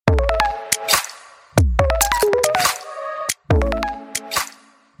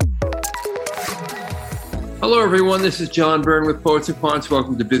Hello, everyone. This is John Byrne with Poets and Quants.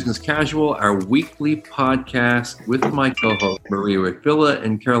 Welcome to Business Casual, our weekly podcast with my co-host, Maria Rick-Villa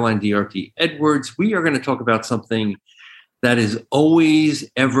and Caroline Diarte Edwards. We are going to talk about something that is always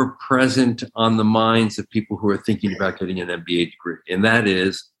ever present on the minds of people who are thinking about getting an MBA degree. And that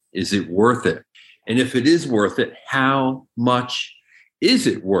is it worth it? And if it is worth it, how much is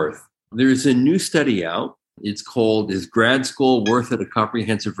it worth? There's a new study out. It's called, Is Grad School Worth It? A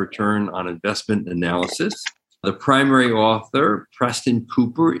Comprehensive Return on Investment Analysis. The primary author, Preston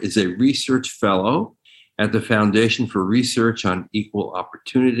Cooper, is a research fellow at the Foundation for Research on Equal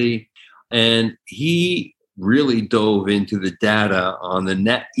Opportunity. And he really dove into the data on the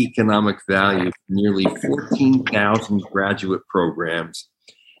net economic value of nearly 14,000 graduate programs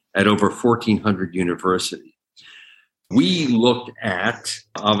at over 1,400 universities. We looked at,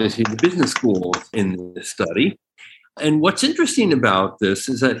 obviously, the business schools in this study. And what's interesting about this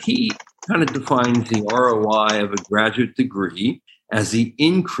is that he kind of defines the ROI of a graduate degree as the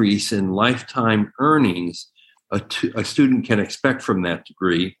increase in lifetime earnings a student can expect from that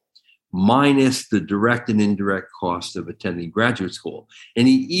degree, minus the direct and indirect cost of attending graduate school. And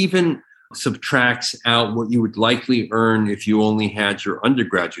he even subtracts out what you would likely earn if you only had your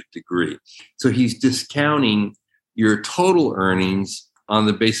undergraduate degree. So he's discounting your total earnings on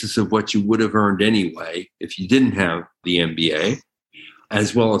the basis of what you would have earned anyway if you didn't have the MBA,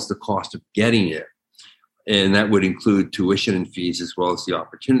 as well as the cost of getting it. And that would include tuition and fees as well as the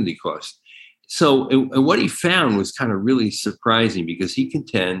opportunity cost. So and what he found was kind of really surprising, because he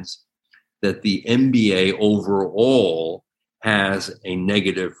contends that the MBA overall has a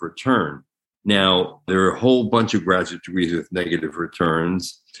negative return. Now, there are a whole bunch of graduate degrees with negative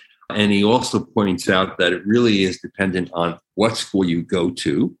returns. And he also points out that it really is dependent on what school you go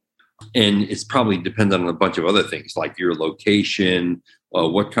to. And it's probably dependent on a bunch of other things, like your location,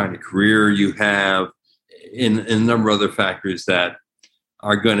 what kind of career you have, and a number of other factors that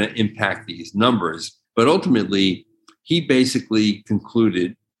are going to impact these numbers. But ultimately, he basically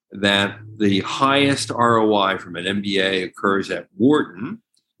concluded that the highest ROI from an MBA occurs at Wharton,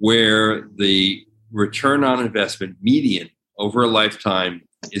 where the return on investment median over a lifetime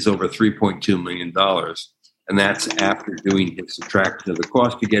is over $3.2 million. And that's after doing his subtraction of the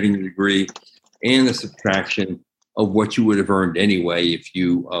cost of getting the degree and the subtraction of what you would have earned anyway if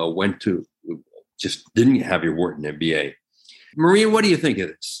you just didn't have your Wharton MBA. Maria, what do you think of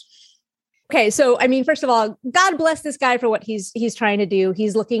this? Okay, so I mean, first of all, God bless this guy for what he's trying to do.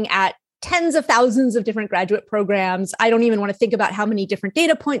 He's looking at tens of thousands of different graduate programs. I don't even want to think about how many different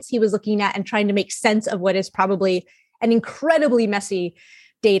data points he was looking at and trying to make sense of what is probably an incredibly messy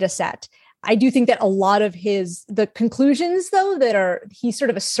data set. I do think that a lot of the conclusions, though, he sort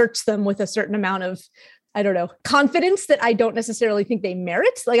of asserts them with a certain amount of, confidence that I don't necessarily think they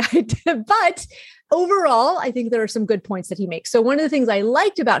merit. But overall, I think there are some good points that he makes. So one of the things I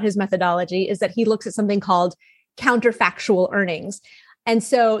liked about his methodology is that he looks at something called counterfactual earnings. And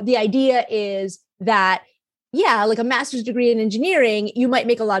so the idea is that, like a master's degree in engineering, you might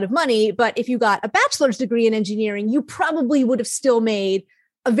make a lot of money, but if you got a bachelor's degree in engineering, you probably would have still made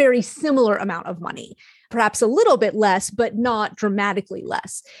a very similar amount of money, perhaps a little bit less, but not dramatically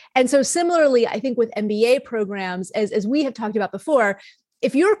less. And so similarly, I think with MBA programs, as we have talked about before,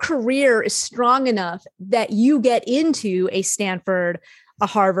 if your career is strong enough that you get into a Stanford, a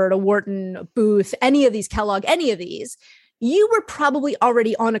Harvard, a Wharton, a Booth, any of these, Kellogg, any of these, you were probably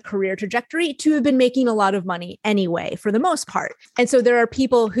already on a career trajectory to have been making a lot of money anyway, for the most part. And so there are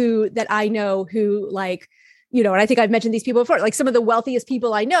people that I know who and I think I've mentioned these people before, like some of the wealthiest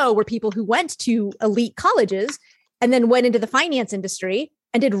people I know were people who went to elite colleges and then went into the finance industry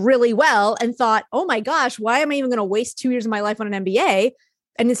and did really well and thought, oh my gosh, why am I even going to waste 2 years of my life on an MBA?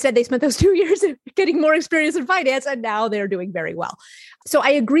 And instead they spent those 2 years getting more experience in finance, and now they're doing very well. So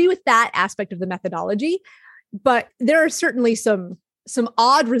I agree with that aspect of the methodology, but there are certainly some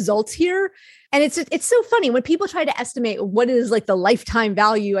odd results here. And it's so funny when people try to estimate what is like the lifetime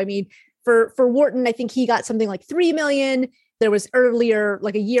value. I mean, for Wharton, I think he got something like 3 million. There was earlier,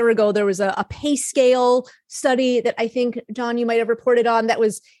 like a year ago, there was a pay scale study that I think, John, you might have reported on that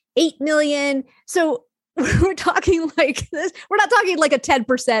was 8 million. So we're talking like this. We're not talking like a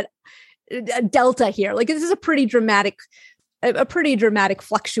 10% delta here. Like this is a pretty dramatic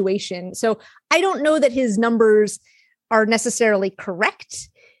fluctuation. So I don't know that his numbers are necessarily correct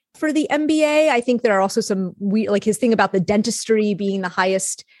for the MBA. I think there are also some like his thing about the dentistry being the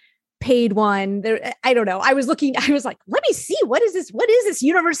highest paid one there. I don't know. I was like, let me see, what is this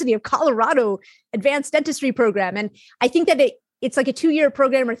University of Colorado advanced dentistry program? And I think that it's like a 2-year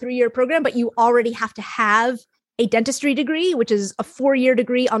program or 3-year program, but you already have to have a dentistry degree, which is a 4-year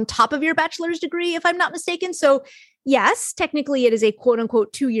degree on top of your bachelor's degree, if I'm not mistaken. So yes, technically it is a quote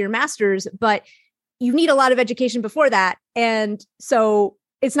unquote 2-year master's, but you need a lot of education before that. And so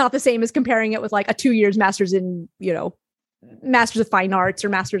it's not the same as comparing it with like a 2 years master's in, Masters of Fine Arts or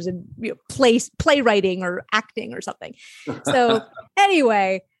Masters in playwriting or acting or something. So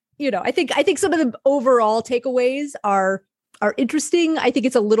anyway, I think some of the overall takeaways are interesting. I think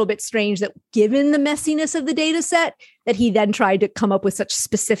it's a little bit strange that given the messiness of the data set, that he then tried to come up with such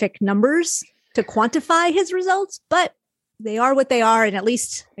specific numbers to quantify his results, but they are what they are. And at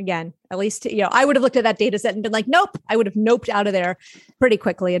least, I would have looked at that data set and been like, nope, I would have noped out of there pretty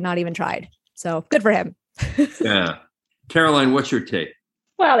quickly and not even tried. So good for him. Yeah. Caroline, what's your take?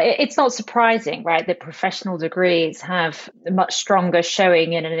 Well, it's not surprising, right, that professional degrees have a much stronger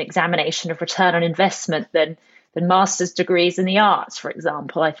showing in an examination of return on investment than master's degrees in the arts, for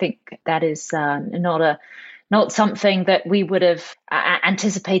example. I think that is not something that we would have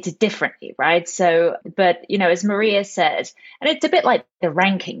anticipated differently, right? So, but, as Maria said, and it's a bit like the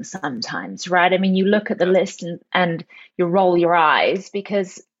rankings sometimes, right? I mean, you look at the list and you roll your eyes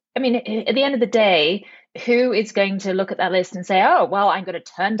because, at the end of the day, who is going to look at that list and say, oh, well, I'm going to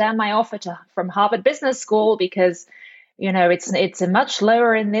turn down my offer from Harvard Business School because, it's a much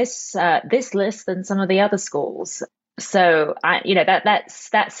lower in this list than some of the other schools. So,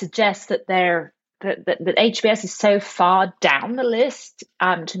 that suggests that that HBS is so far down the list,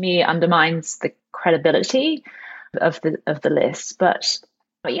 to me, undermines the credibility of the list. But,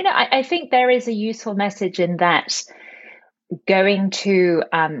 I think there is a useful message in that going to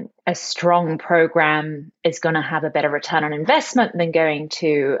a strong program is going to have a better return on investment than going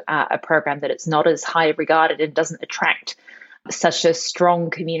to a program that it's not as high regarded and doesn't attract such a strong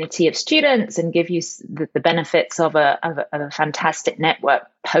community of students and give you the benefits of a fantastic network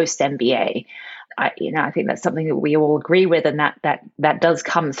post MBA. I think that's something that we all agree with, and that does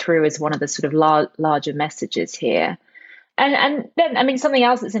come through as one of the sort of larger messages here. And then, something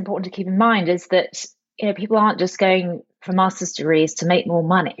else that's important to keep in mind is that people aren't just going for master's degrees to make more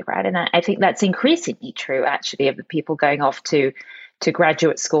money, right? And I think that's increasingly true, actually, of the people going off to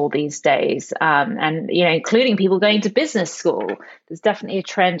graduate school these days, and including people going to business school. There's definitely a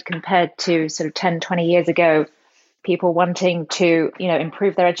trend compared to sort of 10, 20 years ago, people wanting to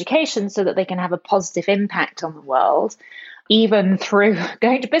improve their education so that they can have a positive impact on the world, even through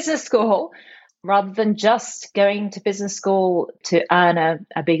going to business school, rather than just going to business school to earn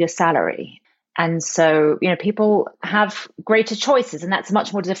a bigger salary. And so, people have greater choices, and that's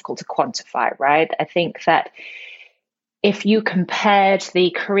much more difficult to quantify, right? I think that if you compared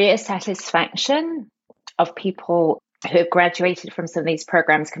the career satisfaction of people who have graduated from some of these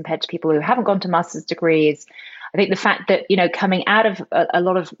programs compared to people who haven't gone to master's degrees, I think the fact that, coming out of a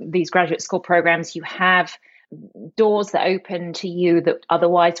lot of these graduate school programs, you have doors that open to you that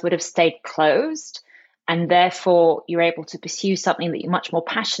otherwise would have stayed closed. And therefore, you're able to pursue something that you're much more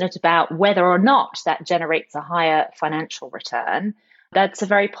passionate about, whether or not that generates a higher financial return. That's a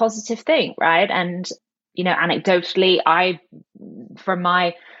very positive thing, right? And, anecdotally, from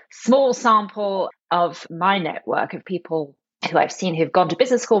my small sample of my network of people who I've seen who've gone to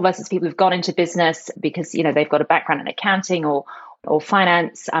business school versus people who've gone into business because, they've got a background in accounting or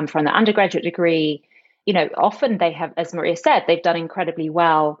finance from their undergraduate degree, often they have, as Maria said, they've done incredibly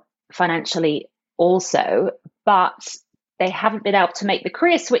well financially also, but they haven't been able to make the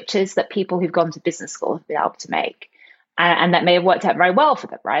career switches that people who've gone to business school have been able to make. And that may have worked out very well for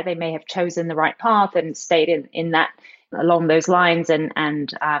them, right? They may have chosen the right path and stayed in that along those lines, and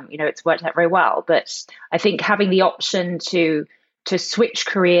it's worked out very well. But I think having the option to switch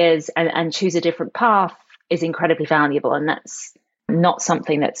careers and choose a different path is incredibly valuable, and that's not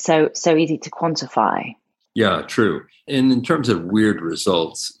something that's so easy to quantify. Yeah, true. And in terms of weird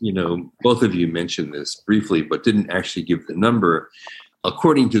results, both of you mentioned this briefly, but didn't actually give the number.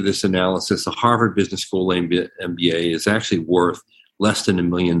 According to this analysis, a Harvard Business School MBA is actually worth less than $1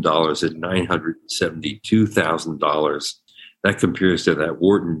 million at $972,000. That compares to that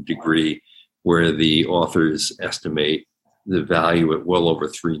Wharton degree, where the authors estimate the value at well over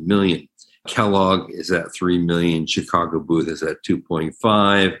 $3 million. Kellogg is at $3 million. Chicago Booth is at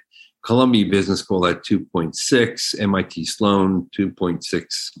 2.5. Columbia Business School at 2.6, MIT Sloan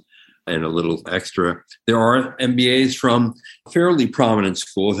 2.6 and a little extra. There are MBAs from fairly prominent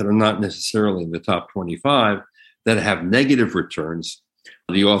schools that are not necessarily in the top 25 that have negative returns.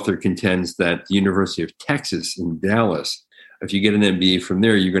 The author contends that the University of Texas in Dallas, if you get an MBA from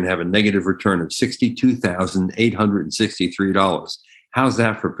there, you're going to have a negative return of $62,863. How's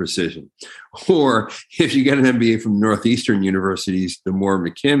that for precision? Or if you get an MBA from Northeastern University's DeMoore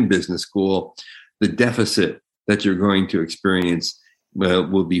McKim Business School, the deficit that you're going to experience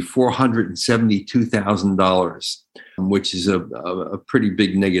will be $472,000, which is a pretty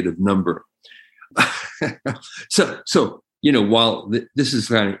big negative number. So while this is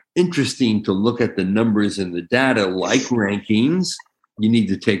kind of interesting to look at the numbers and the data like rankings, you need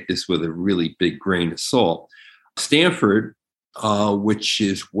to take this with a really big grain of salt. Stanford, which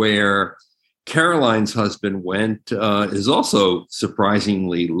is where Caroline's husband went, is also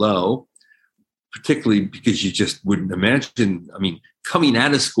surprisingly low, particularly because you just wouldn't imagine. I mean, coming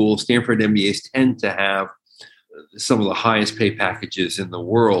out of school, Stanford MBAs tend to have some of the highest pay packages in the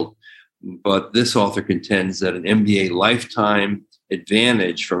world. But this author contends that an MBA lifetime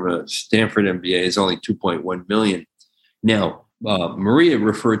advantage from a Stanford MBA is only $2.1 million. Now, Maria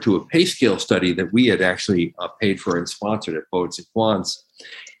referred to a pay scale study that we had actually paid for and sponsored at Poets and Quants.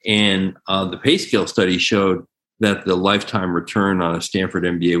 And the pay scale study showed that the lifetime return on a Stanford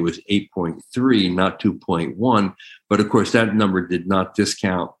MBA was 8.3, not 2.1. But of course, that number did not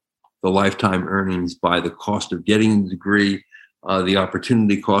discount the lifetime earnings by the cost of getting the degree, the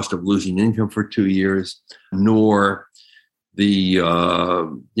opportunity cost of losing income for 2 years, nor the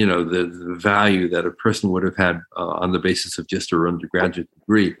value that a person would have had on the basis of just her undergraduate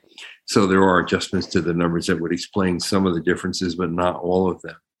degree. So there are adjustments to the numbers that would explain some of the differences, but not all of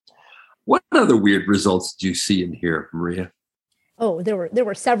them. What other weird results did you see in here, Maria? Oh, there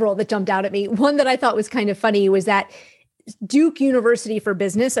were several that jumped out at me. One that I thought was kind of funny was that Duke University for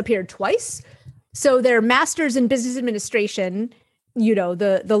Business appeared twice. So their master's in business administration,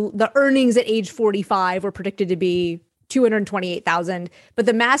 the earnings at age 45 were predicted to be $228,000, but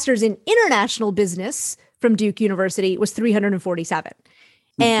the master's in international business from Duke University was $347,000.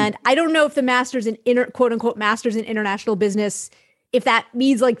 And I don't know if the master's in quote unquote master's in international business, if that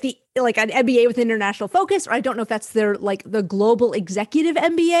means like an MBA with international focus, or I don't know if that's their the global executive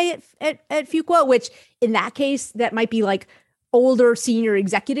MBA at Fuqua, which in that case that might be like older senior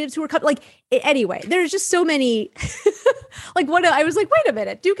executives who are anyway, there's just so many I was like, wait a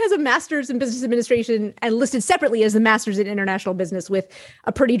minute, Duke has a master's in business administration and listed separately as the master's in international business with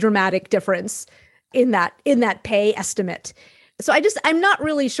a pretty dramatic difference in that pay estimate. So I'm not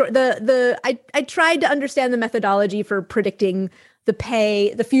really sure. I tried to understand the methodology for predicting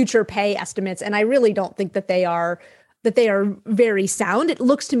the future pay estimates, and I really don't think that they are very sound. It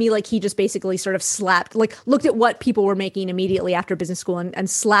looks to me like he just basically sort of looked at what people were making immediately after business school and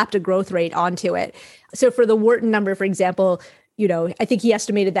slapped a growth rate onto it. So for the Wharton number, for example, I think he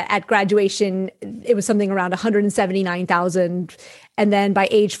estimated that at graduation, it was something around 179,000. And then by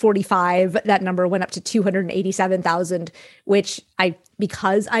age 45, that number went up to 287,000, which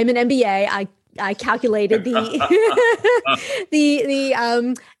because I'm an MBA, I calculated the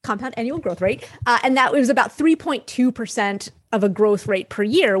compound annual growth rate, and that was about 3.2% of a growth rate per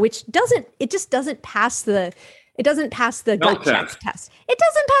year, which doesn't pass the gut check test. It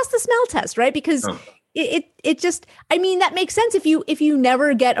doesn't pass the smell test, right? Because that makes sense if you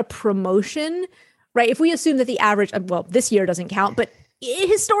never get a promotion, right? If we assume that the average, this year doesn't count, but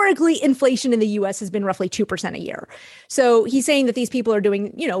historically, inflation in the U.S. has been roughly 2% a year. So he's saying that these people are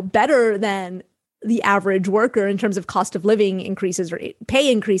doing, better than the average worker in terms of cost of living increases or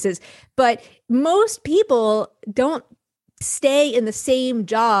pay increases. But most people don't stay in the same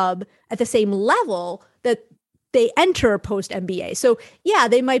job at the same level that they enter post MBA. So yeah,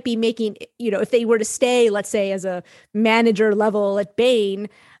 they might be making, if they were to stay, let's say as a manager level at Bain,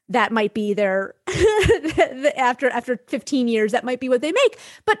 that might be their after 15 years, that might be what they make,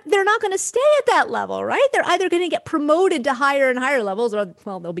 but they're not going to stay at that level, right? They're either going to get promoted to higher and higher levels, or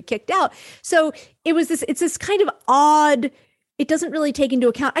they'll be kicked out. So it's this kind of odd, it doesn't really take into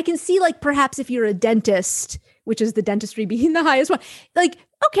account. I can see perhaps if you're a dentist, which is the dentistry being the highest one,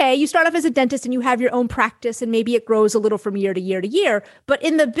 okay, you start off as a dentist and you have your own practice and maybe it grows a little from year to year to year. But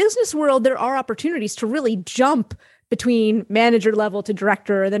in the business world, there are opportunities to really jump between manager level to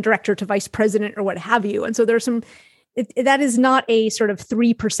director, and then director to vice president or what have you. And so there's that is not a sort of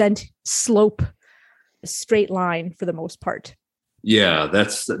 3% slope, straight line for the most part. Yeah,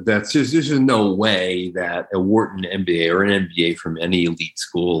 that's just, there's no way that a Wharton MBA or an MBA from any elite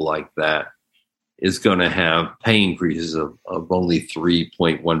school like that is going to have pay increases of only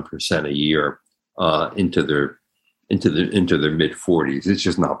 3.1% a year into their mid 40s. It's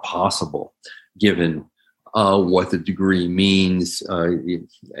just not possible, given what the degree means,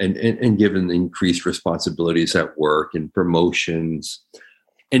 and given the increased responsibilities at work and promotions,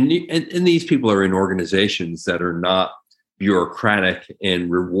 and these people are in organizations that are not bureaucratic and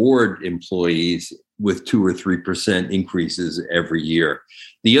reward employees with 2 or 3% increases every year.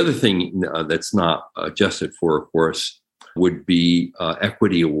 The other thing that's not adjusted for, of course, would be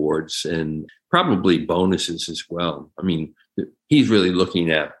equity awards and probably bonuses as well. I mean, he's really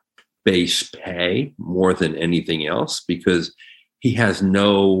looking at base pay more than anything else because he has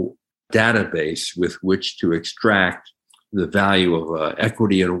no database with which to extract the value of an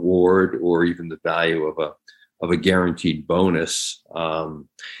equity award or even the value of a guaranteed bonus. I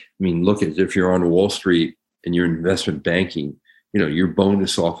mean, look at if you're on Wall Street and you're in investment banking, your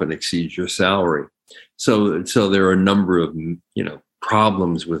bonus often exceeds your salary. So there are a number of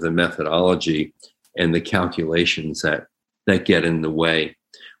problems with the methodology and the calculations that get in the way.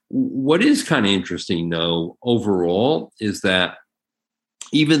 What is kind of interesting, though, overall, is that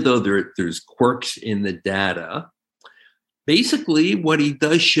even though there's quirks in the data, basically what he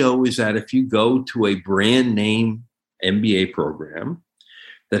does show is that if you go to a brand name MBA program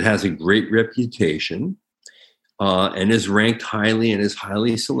that has a great reputation and is ranked highly and is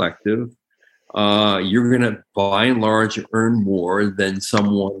highly selective, you're going to, by and large, earn more than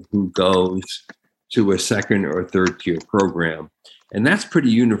someone who goes to a second or third tier program. And that's pretty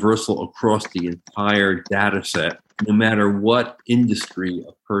universal across the entire data set, no matter what industry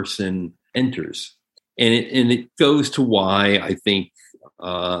a person enters. And it goes to why I think,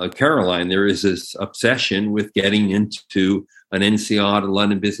 Caroline, there is this obsession with getting into an INSEAD, a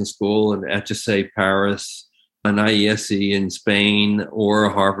London Business School, an HSA Paris, an IESE in Spain, or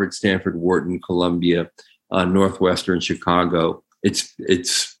a Harvard, Stanford, Wharton, Columbia, Northwestern, Chicago. It's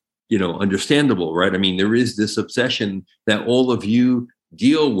understandable, right? I mean, there is this obsession that all of you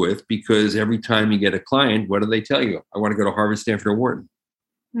deal with because every time you get a client, what do they tell you? I want to go to Harvard, Stanford, or Wharton,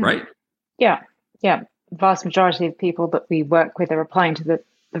 right? Yeah. Vast majority of people that we work with are applying to the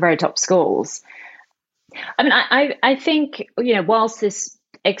very top schools. I mean, I think, whilst this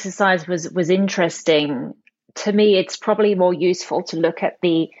exercise was interesting, to me, it's probably more useful to look at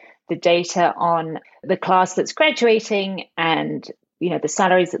the data on the class that's graduating and the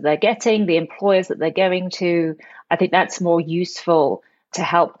salaries that they're getting, the employers that they're going to. I think that's more useful to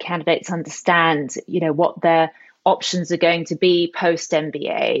help candidates understand, what their options are going to be post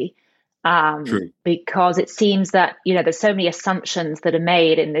MBA. Because it seems that, there's so many assumptions that are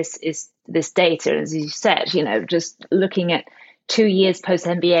made in this data. As you said, just looking at 2 years post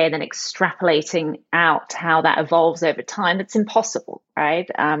MBA and then extrapolating out how that evolves over time, it's impossible, right?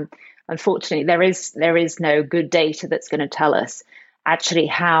 Unfortunately, there is no good data that's going to tell us actually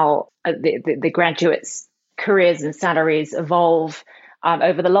how the graduates' careers and salaries evolve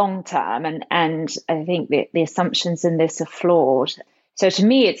over the long term. And I think the assumptions in this are flawed. So to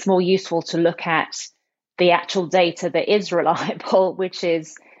me, it's more useful to look at the actual data that is reliable, which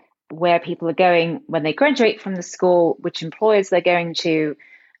is where people are going when they graduate from the school, which employers they're going to,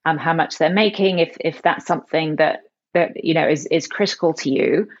 how much they're making, if that's something that is critical to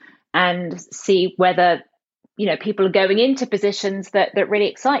you, and see whether people are going into positions that really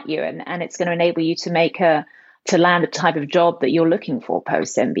excite you, and it's going to enable you to land the type of job that you're looking for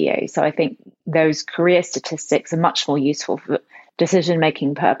post MBA. So I think those career statistics are much more useful for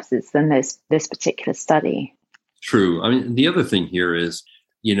decision-making purposes than this particular study. True. I mean, the other thing here is,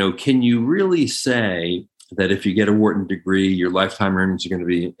 can you really say that if you get a Wharton degree, your lifetime earnings are going to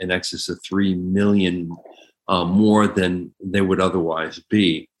be in excess of $3 million more than they would otherwise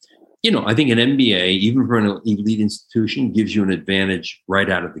be? I think an MBA, even for an elite institution, gives you an advantage right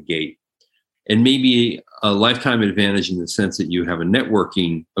out of the gate. And maybe a lifetime advantage in the sense that you have a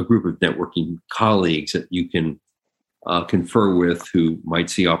group of networking colleagues that you can confer with who might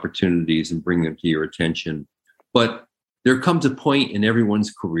see opportunities and bring them to your attention. But there comes a point in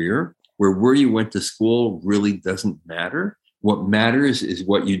everyone's career where you went to school really doesn't matter. What matters is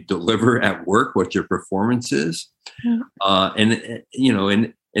what you deliver at work, what your performance is. And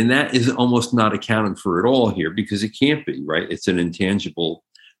that is almost not accounted for at all here because it can't be, right? It's an intangible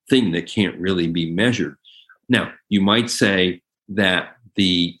thing that can't really be measured. Now, you might say that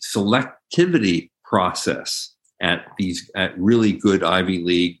the selectivity process at really good Ivy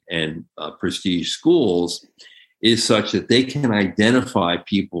League and prestige schools is such that they can identify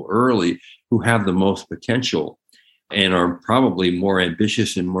people early who have the most potential and are probably more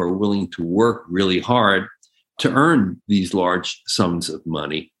ambitious and more willing to work really hard to earn these large sums of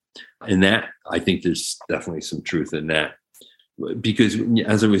money. And that, I think there's definitely some truth in that. Because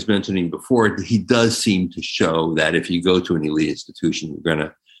as I was mentioning before, he does seem to show that if you go to an elite institution,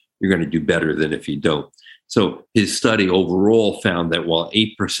 you're gonna do better than if you don't. So his study overall found that while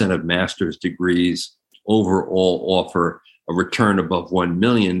 8% of master's degrees overall offer a return above 1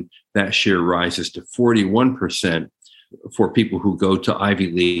 million, that share rises to 41% for people who go to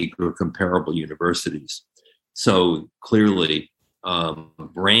Ivy League or comparable universities. So clearly,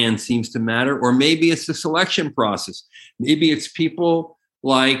 Brand seems to matter, or maybe it's the selection process. Maybe it's people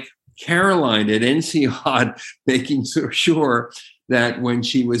like Caroline at INSEAD making sure that when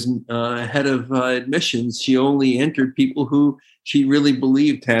she was head of admissions, she only entered people who she really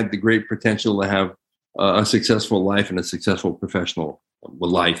believed had the great potential to have a successful life and a successful professional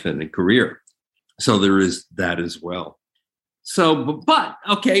life and a career. So there is that as well. So, but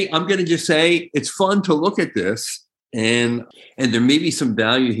okay, I'm going to just say it's fun to look at this, and there may be some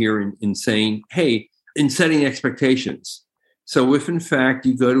value here in saying, hey, in setting expectations. So if in fact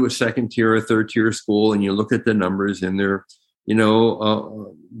you go to a second tier or third tier school and you look at the numbers and they're,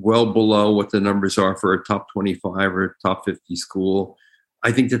 well below what the numbers are for a top 25 or top 50 school,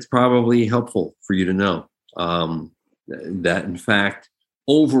 I think that's probably helpful for you to know that in fact,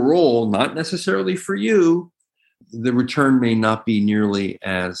 overall, not necessarily for you, the return may not be nearly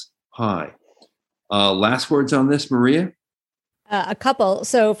as high. Last words on this, Maria? A couple.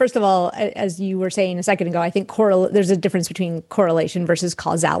 So first of all, as you were saying a second ago, I think there's a difference between correlation versus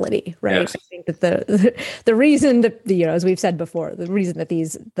causality, right? Yes. I think that the reason that, as we've said before, the reason that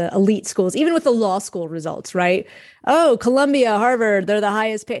the elite schools, even with the law school results, right? Oh, Columbia, Harvard, they're the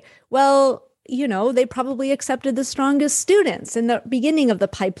highest paid. Well, they probably accepted the strongest students in the beginning of the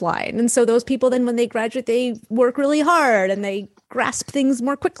pipeline. And so those people then when they graduate, they work really hard and they grasp things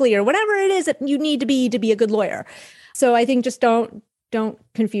more quickly or whatever it is that you need to be a good lawyer. So I think just don't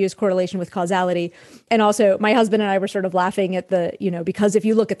confuse correlation with causality. And also my husband and I were sort of laughing at because if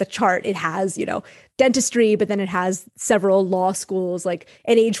you look at the chart, it has, dentistry, but then it has several law schools. Like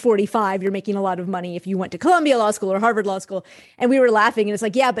at age 45, you're making a lot of money if you went to Columbia Law School or Harvard Law School. And we were laughing and it's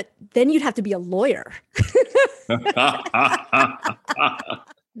like, yeah, but then you'd have to be a lawyer. So I'm like,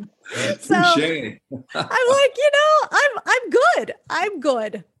 I'm good.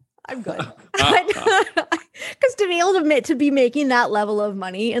 Because to be able to be making that level of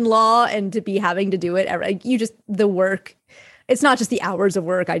money in law and to be having to do it, the work, it's not just the hours of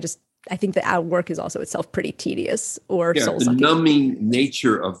work. I think that our work is also itself pretty tedious or soul-sucking. The numbing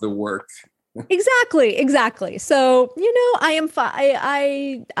nature of the work. Exactly. So, I'm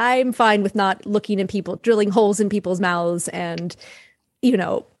fine with not looking at people, drilling holes in people's mouths and,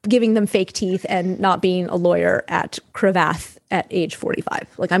 giving them fake teeth and not being a lawyer at Cravath at age 45.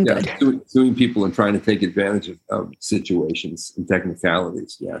 Like I'm good. Suing people and trying to take advantage of situations and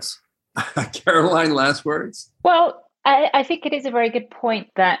technicalities. Yes. Caroline, last words? Well, I think it is a very good point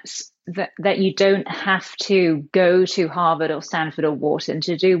that you don't have to go to Harvard or Stanford or Wharton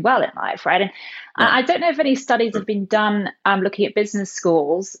to do well in life, right? And I don't know if any studies have been done looking at business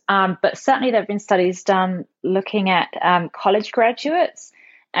schools, but certainly there have been studies done looking at college graduates.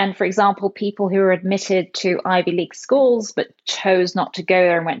 And for example, people who were admitted to Ivy League schools but chose not to go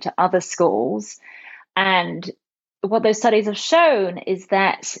there and went to other schools. And what those studies have shown is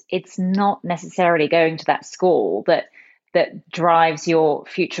that it's not necessarily going to that school that drives your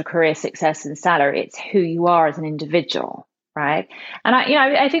future career success and salary. It's who you are as an individual, right? And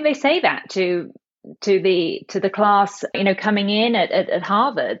I think they say that to the class, coming in at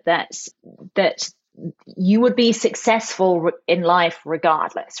Harvard, that you would be successful in life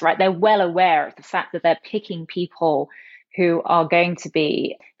regardless, right? They're well aware of the fact that they're picking people who are going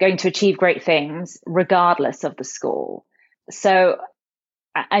to achieve great things regardless of the school. So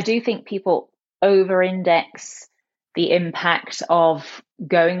I do think people over-index the impact of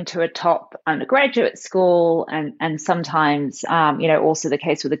going to a top undergraduate school and sometimes, also the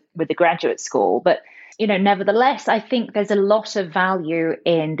case with the graduate school. But, nevertheless, I think there's a lot of value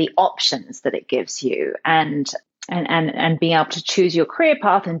in the options that it gives you and being able to choose your career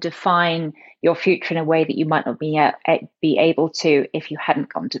path and define your future in a way that you might not be able to if you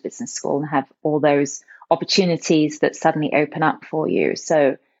hadn't gone to business school and have all those opportunities that suddenly open up for you.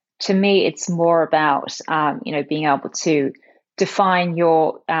 So to me, it's more about, being able to define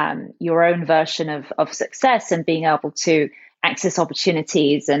your own version of success and being able to access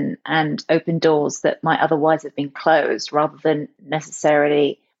opportunities and open doors that might otherwise have been closed rather than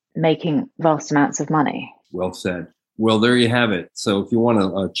necessarily making vast amounts of money. Well said. Well, there you have it. So if you want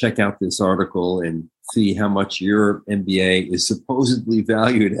to check out this article and see how much your MBA is supposedly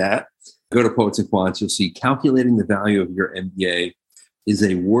valued at, go to Poets and Quants. You'll see calculating the value of your MBA. Is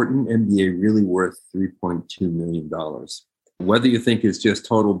a Wharton MBA really worth $3.2 million? Whether you think it's just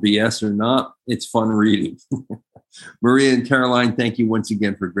total BS or not, it's fun reading. Maria and Caroline, thank you once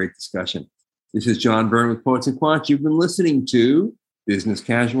again for a great discussion. This is John Byrne with Poets and Quants. You've been listening to Business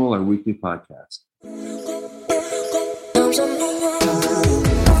Casual, our weekly podcast.